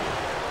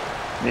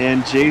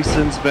 And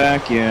Jason's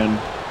back in.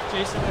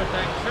 Jason with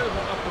that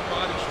incredible upper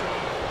body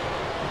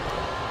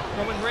strength.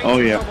 Roman Reigns Oh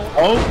in yeah. trouble.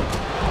 Oh,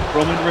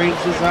 Roman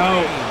Reigns is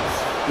out.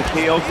 The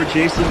KO for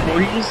Jason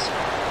Voorhees.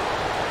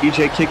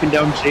 TJ kicking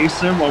down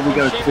Jason while we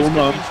got a Sheamus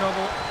Kuma could be in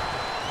trouble.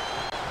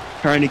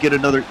 trying to get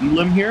another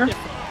Elam here. If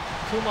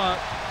Kuma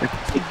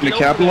He's going to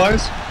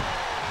capitalize.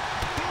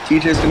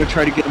 TJ's going to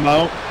try to get him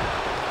out.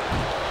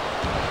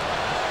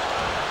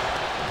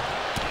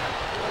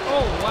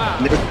 Oh, wow.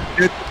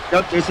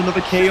 Yep, there's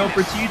another KO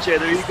for TJ.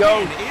 There you go.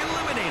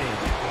 Eliminated.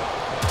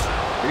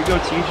 There you go,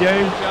 TJ.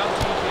 Good job,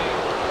 TJ.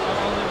 Our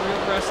only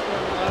real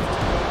wrestler left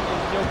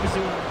is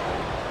Yokozuna.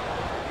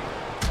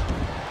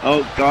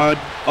 Oh, God.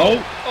 Oh,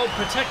 Oh,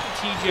 protected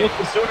TJ.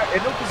 Yokozuna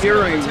and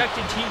Yokozuna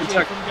protected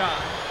TJ from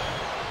God.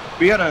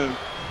 We had a,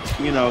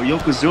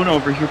 Yokozuna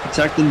over here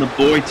protecting the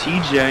boy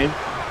TJ.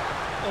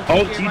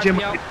 Oh, TJ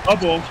might be in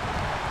trouble.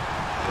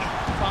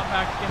 Fought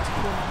back against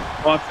Kuma.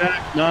 Fought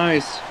back.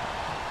 Nice.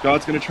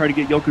 God's going to try to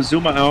get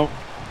Yokozuna out.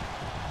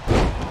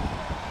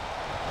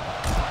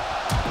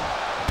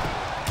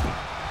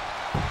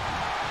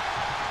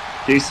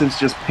 Jason's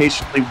just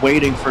patiently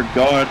waiting for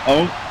God.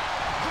 Oh,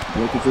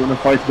 Yokozuna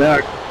fights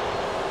back.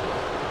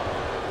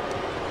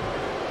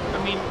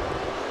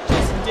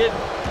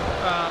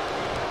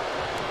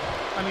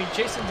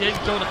 Jason did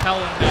go to hell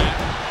and back.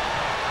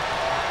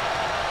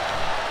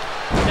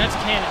 That's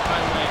canon, by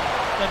the way.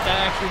 That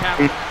actually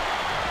happened.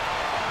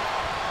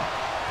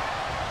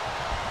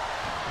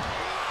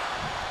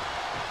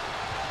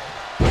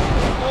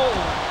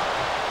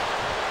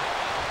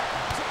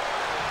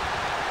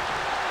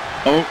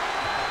 Oh,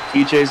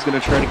 TJ's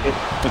gonna try to get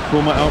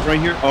Akuma out right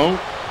here. Oh,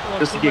 well,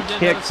 just Akuma to get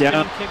kicked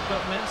down. Kick,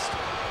 but missed.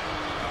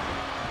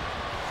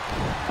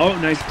 Oh,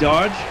 nice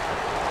dodge.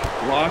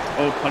 Blocked.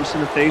 Oh, punched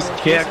in the face.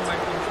 Kicked.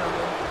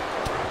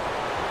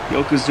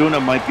 Yokozuna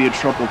might be in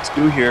trouble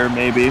too here,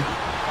 maybe.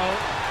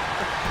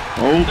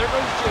 Oh. There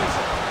goes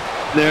Jason.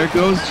 There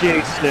goes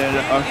Jason.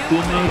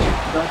 Akuma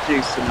got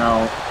Jason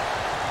out.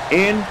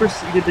 And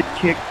proceeded to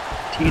kick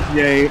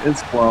TJ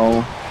as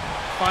well.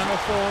 Final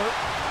four.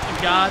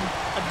 A god,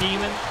 a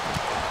demon,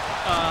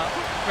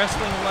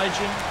 wrestling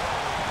legend,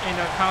 and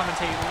a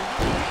commentator.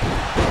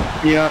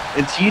 Yeah,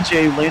 and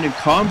TJ landed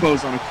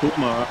combos on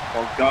Akuma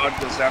while God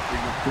was after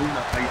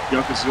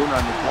Yokozuna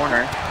in the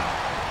corner.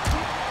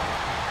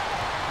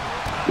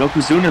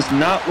 Yokozuna's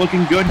not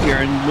looking good here,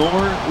 and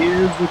nor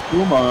is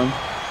Akuma.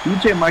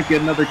 TJ might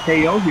get another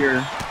KO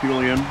here,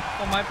 Julian.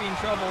 Oh, might be in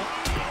trouble.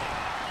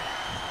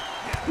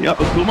 Yeah,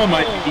 Akuma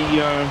might be,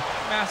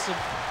 massive.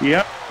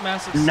 Yep.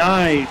 Massive.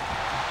 Nice.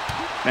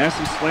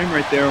 Massive slam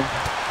right there.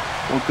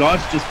 Well,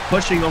 God's just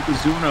pushing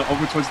Yokozuna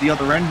over towards the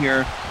other end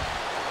here.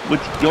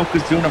 With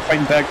Yokozuna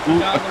fighting back.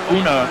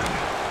 Akuma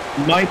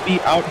might be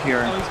out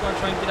here. Oh, he's going to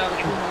try and get out of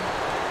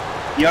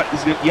Akuma. Yeah,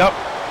 he's good. Yep.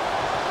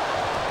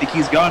 I think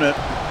he's got it.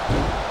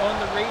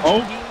 Oh,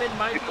 and the Raging Demon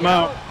might kick be him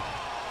out.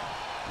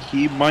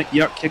 He might,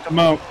 yep, kick him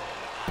out.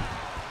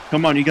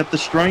 Come on, you got the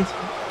strength?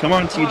 Come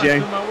on,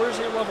 TJ. Akuma, where's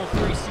your level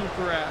 3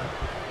 super at?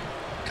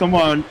 Come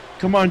on,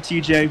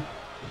 TJ.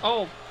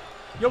 Oh,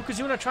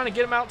 Yokozuna trying to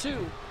get him out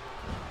too.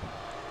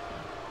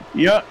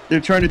 Yeah,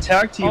 they're trying to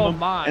tag team him,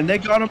 my. And they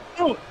got him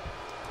out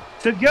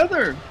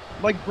together,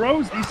 like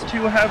bros. These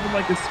two having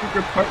like a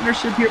secret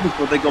partnership here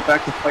before they go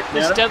back to fight.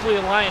 This deadly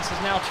alliance is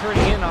now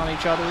turning in on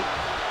each other.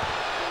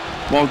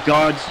 While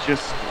God's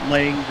just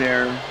laying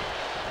there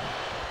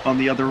on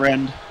the other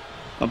end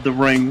of the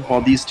ring,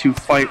 while these two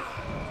fight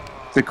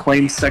to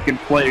claim second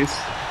place.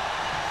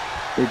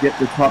 They get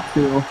the top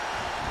two.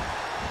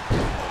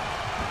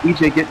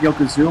 EJ get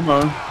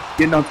Yokozuna,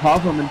 getting on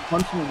top of him and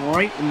punching him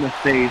right in the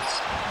face.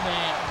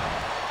 Man.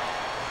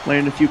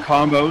 Landing a few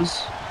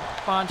combos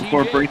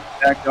before breaking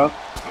back up.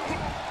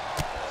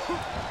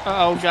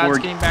 Uh-oh, God's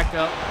getting back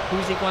up.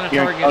 Who's he going to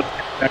target?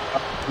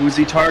 Who's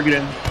he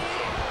targeting?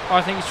 Oh,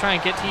 I think he's trying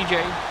to get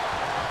TJ.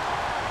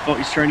 Oh,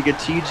 he's trying to get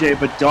TJ,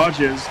 but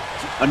dodges.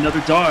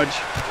 Another dodge.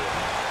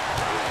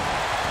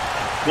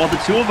 Well, the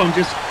two of them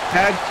just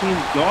tag team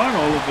gone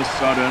all of a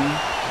sudden.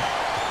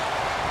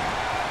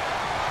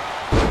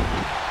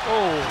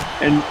 Oh.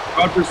 And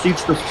God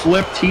proceeds to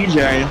flip TJ.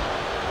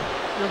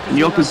 And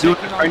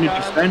Yokozuna trying to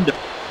defend him.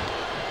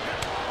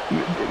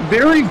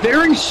 Very,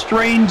 very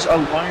strange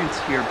alliance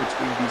here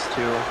between these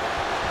two.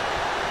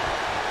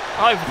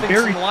 I don't even think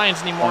it's an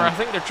alliance anymore. I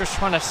think they're just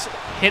trying to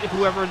hit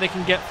whoever they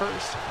can get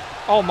first.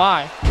 Oh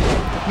my.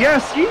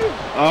 Yes, he.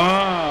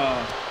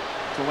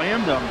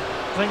 Slammed him.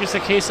 I think it's a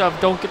case of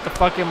don't get the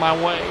fuck in my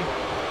way.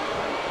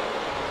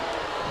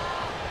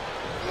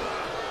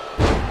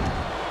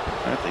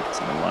 I think it's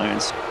an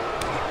alliance.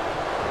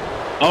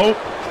 Oh.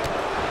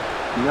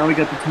 Now we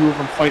got the two of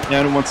them fighting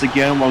at him once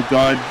again, while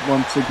God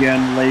once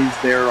again lays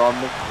there on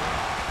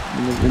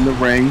in the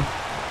ring.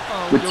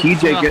 With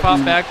TJ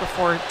getting back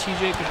before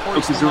TJ could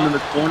force him in the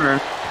corner.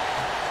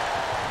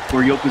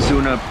 where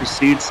Yokozuna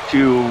proceeds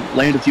to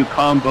land a few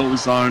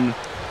combos on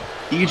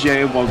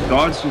TJ while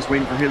God's just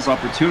waiting for his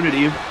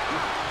opportunity.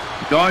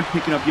 God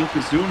picking up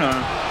Yokozuna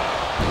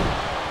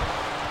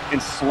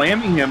and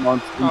slamming him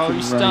on. Oh,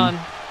 he's stunned.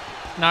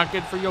 Not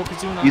good for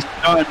Yokozuna. He's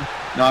stunned.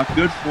 Not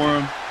good for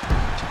him.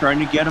 Just trying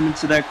to get him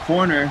into that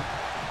corner.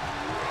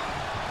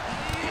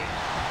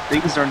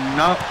 Things are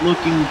not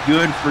looking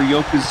good for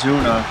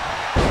Yokozuna.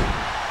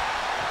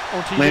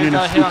 Oh, TJ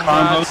got a hit on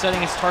God,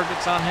 setting his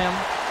targets on him.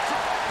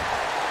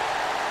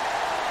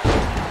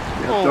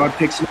 Yeah, God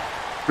picks him up,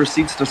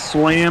 proceeds to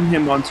slam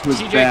him onto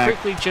his back. TJ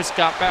quickly just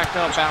got back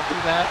up after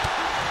that.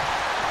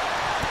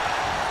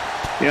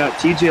 Yeah,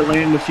 TJ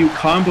landing a few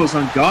combos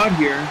on God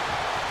here.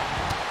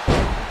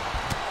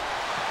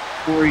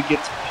 Before he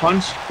gets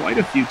punched quite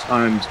a few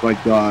times by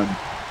God.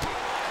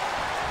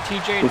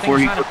 TJ thinks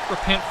trying to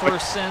repent for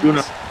his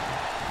sins.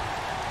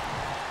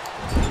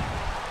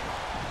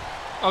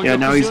 Oh, yeah,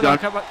 now he's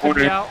got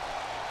corner. Out.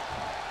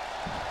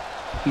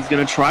 He's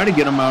gonna try to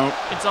get him out.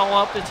 It's all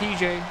up to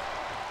TJ.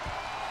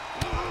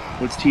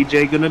 What's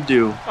TJ gonna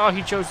do? Oh,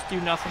 he chose to do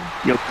nothing.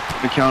 Yep,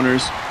 the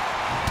counters.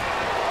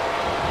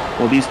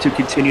 Well, these two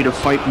continue to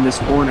fight in this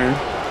corner.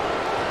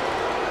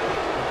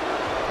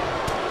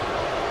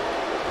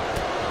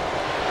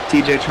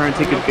 TJ trying to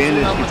take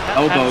advantage of his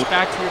elbow.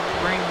 Back to the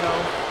ring,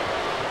 though.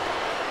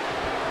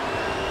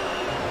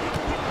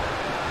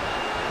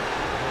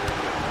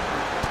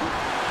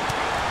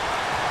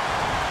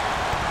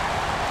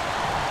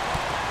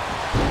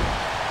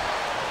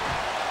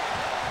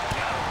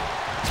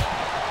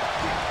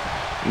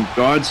 And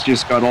God's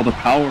just got all the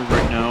power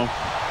right now.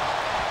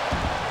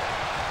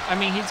 I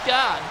mean, he's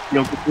God.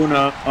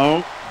 Yokozuna,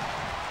 oh.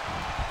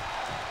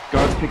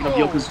 God's picking up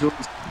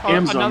Yokozuna's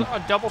Amazon. A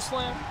double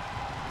slam.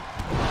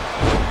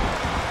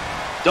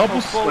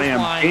 Double slam.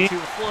 To a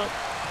flip.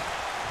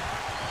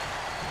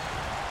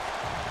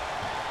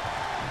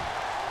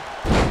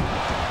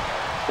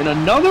 And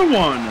another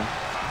one.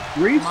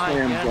 3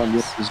 slams on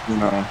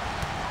Yokozuna.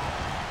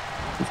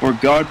 Before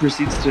God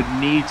proceeds to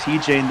knee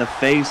TJ in the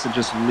face and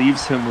just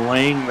leaves him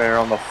laying there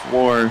on the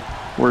floor,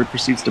 where he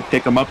proceeds to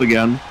pick him up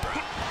again.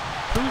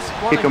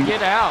 Who's gonna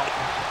get out?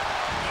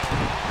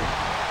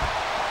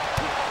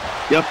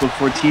 Yep,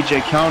 before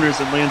TJ counters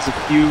and lands a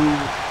few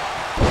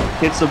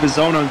hits of his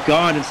own on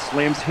God and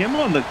slams him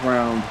on the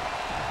ground.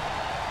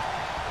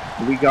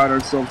 We got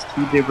ourselves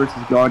TJ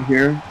versus God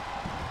here.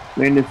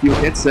 Landing a few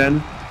hits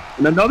in.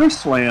 And another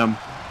slam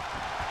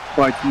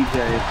by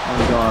TJ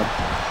on God.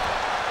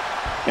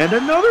 And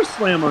another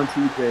slam on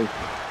TJ.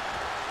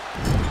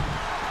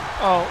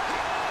 Oh,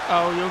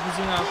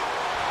 Yokozuna.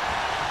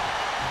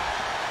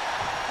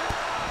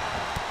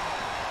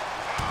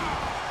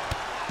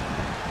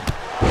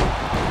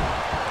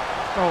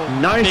 Oh,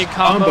 nice big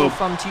combo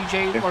from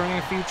TJ, learning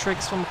a few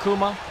tricks from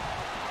Kuma.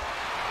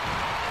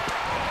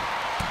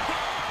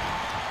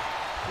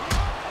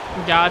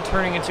 God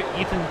turning into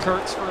Ethan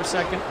Kurtz for a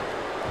second.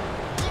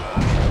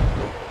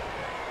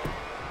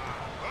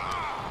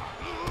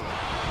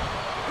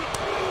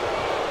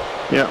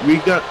 Yeah, we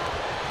got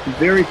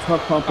very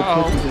tough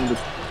competition in this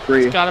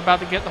three. God about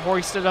to get the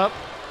hoisted up.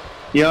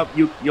 Yep,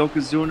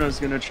 Yokozuna is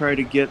gonna try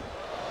to get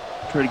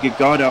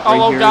God out right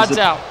here. Oh, God's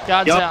out.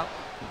 God's out.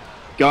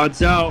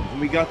 God's out, and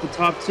we got the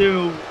top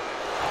two.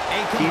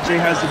 TJ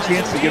has a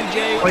chance to get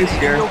place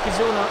here.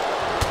 Yokozuna.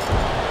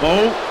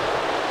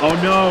 Oh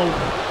no.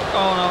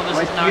 Oh no, this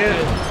is not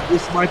good.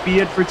 This might be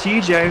it for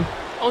TJ.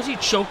 Oh, is he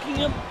choking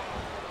him?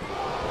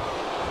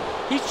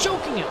 He's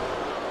choking him.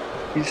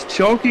 He's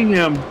choking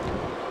him.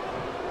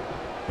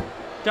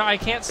 I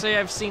can't say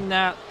I've seen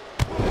that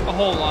a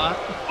whole lot.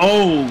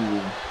 Oh.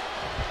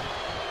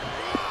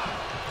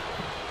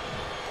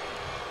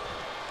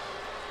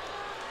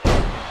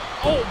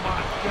 Oh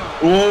my god.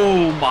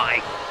 Oh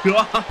my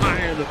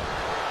god.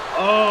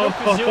 Oh.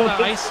 Yokozuna,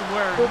 I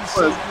swear, he's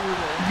so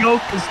brutal.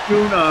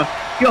 Yokozuna.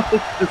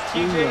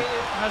 TJ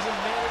has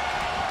advantage.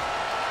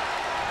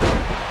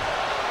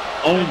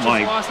 Oh my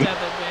god. That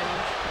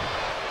advantage.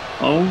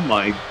 Oh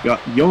my god.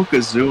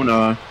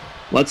 Yokozuna.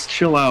 Let's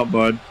chill out,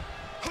 bud.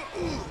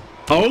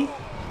 Oh.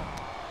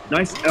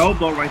 Nice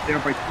elbow right there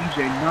by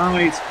TJ.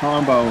 Nice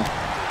combo.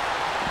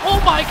 Oh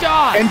my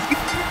god. And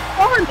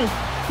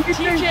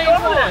TJ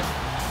won.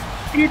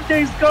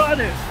 TJ's got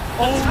it.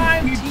 The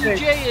time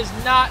TJ is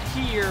not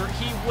here,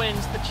 he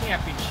wins the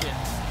championship.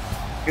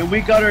 And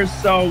we got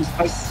ourselves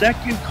a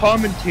second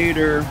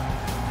commentator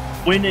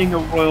winning a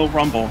Royal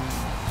Rumble.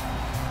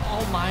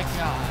 Oh my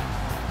god.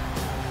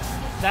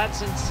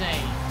 That's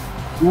insane.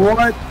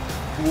 What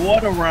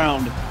a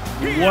round.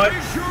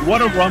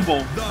 What a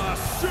Rumble.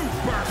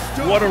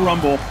 What a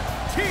Rumble.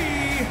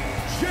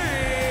 TJ,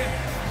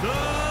 the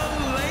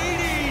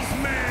ladies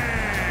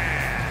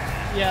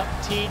man. Yep,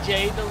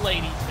 TJ the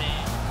ladies man.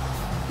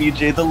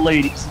 TJ the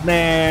ladies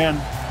man.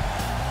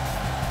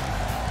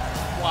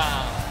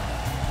 Wow.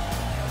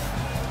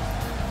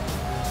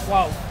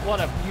 Wow, what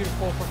a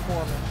beautiful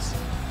performance.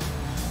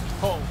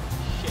 Holy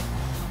shit.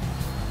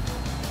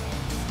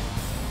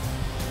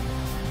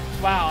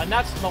 Wow, and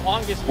that's the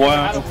longest we've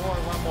had a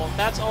Royal Rumble.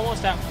 That's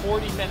almost at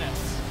 40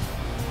 minutes.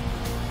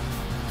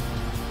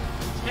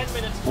 10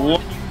 minutes more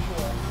than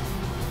usual.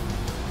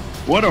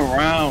 What a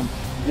round.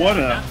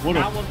 That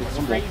one was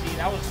crazy.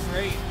 That was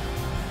great.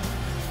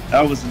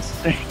 That was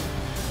insane.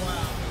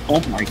 Wow.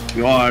 Oh my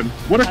god.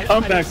 What a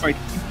comeback fight.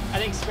 I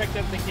didn't expect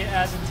them to get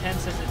as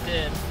intense as it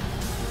did.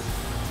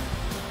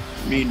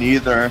 Me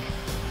neither.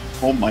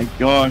 Oh my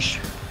gosh.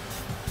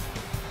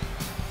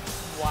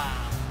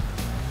 Wow.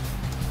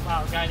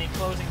 Wow, got any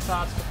closing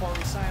thoughts before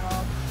we sign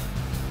off?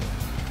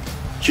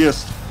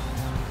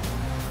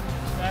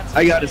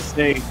 I gotta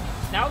say.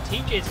 Now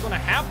TJ's gonna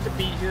have to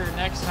be here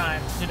next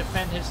time to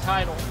defend his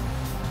title.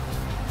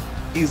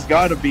 He's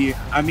gotta be.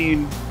 I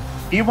mean,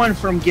 he went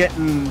from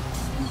getting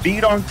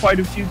beat on quite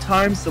a few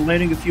times to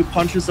landing a few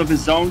punches of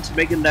his own to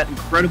making that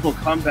incredible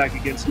comeback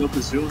against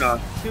Yokozuna,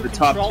 the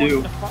top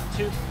two. To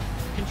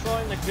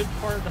controlling the good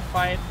part of the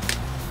fight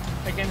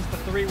against the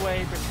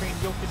three-way between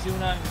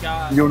Yokozuna and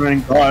God. Yokozuna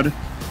and God.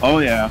 Oh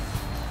yeah.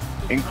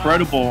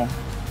 Incredible.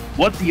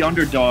 What the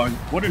underdog.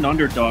 What an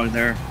underdog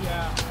there.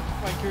 Yeah.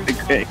 Like here's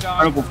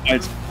incredible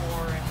fights.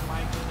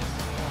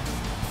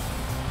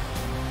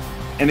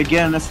 And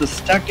again, that's the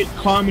second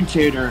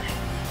commentator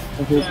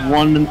of his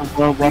one in the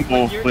Royal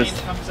Rumble. When your name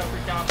comes up, we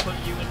gotta put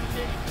you in the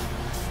game.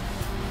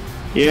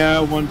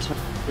 Yeah, one time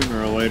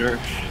sooner or later.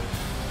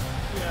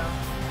 Yeah.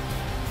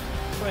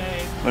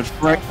 But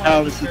right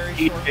now, this is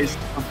TJ's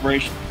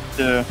celebration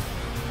to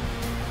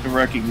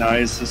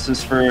recognize. This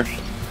is for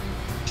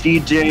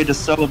TJ to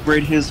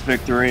celebrate his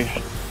victory.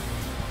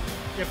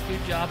 Yep,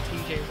 good job,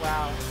 TJ.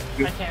 Wow.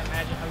 I can't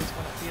imagine how he's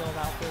going to feel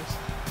about this.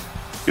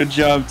 Good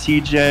job,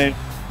 TJ.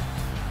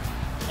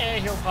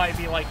 He'll probably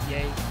be like,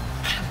 yay.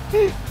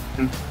 Hey,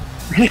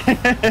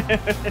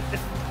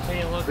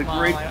 look,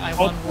 Mom, I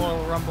won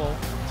Royal Rumble.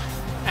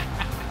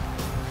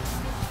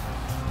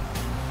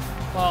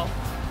 Well,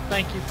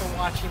 thank you for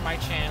watching my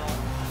channel.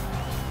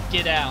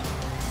 Get out.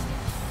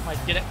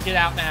 Like, get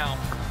out now.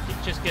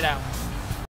 Just get out.